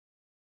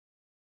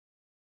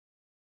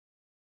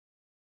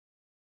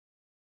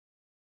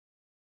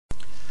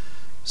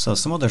So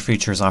some other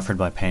features offered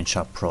by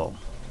PaintShop Pro.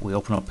 We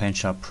open up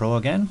PaintShop Pro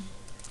again.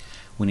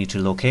 We need to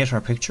locate our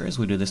pictures.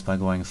 We do this by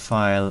going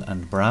File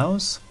and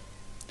Browse,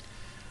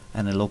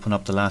 and it'll open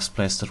up the last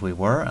place that we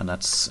were, and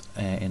that's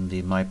in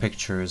the My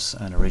Pictures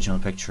and Original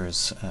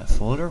Pictures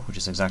folder, which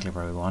is exactly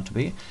where we want to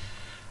be.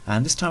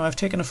 And this time I've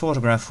taken a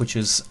photograph which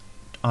is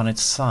on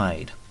its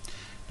side.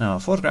 Now a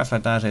photograph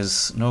like that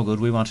is no good.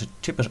 We want to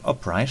tip it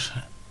upright,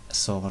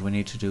 so what we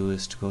need to do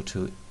is to go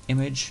to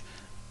Image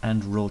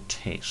and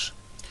Rotate.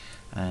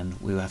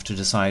 And we have to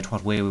decide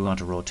what way we want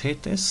to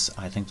rotate this.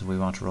 I think that we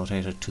want to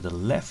rotate it to the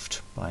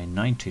left by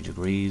 90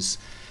 degrees,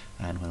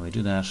 and when we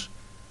do that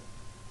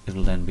it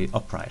will then be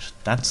upright.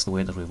 That's the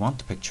way that we want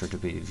the picture to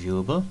be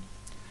viewable.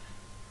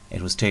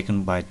 It was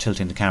taken by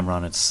tilting the camera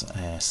on its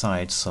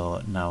side,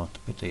 so now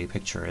the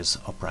picture is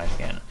upright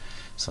again.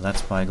 So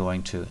that's by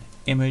going to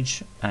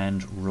Image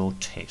and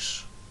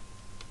Rotate.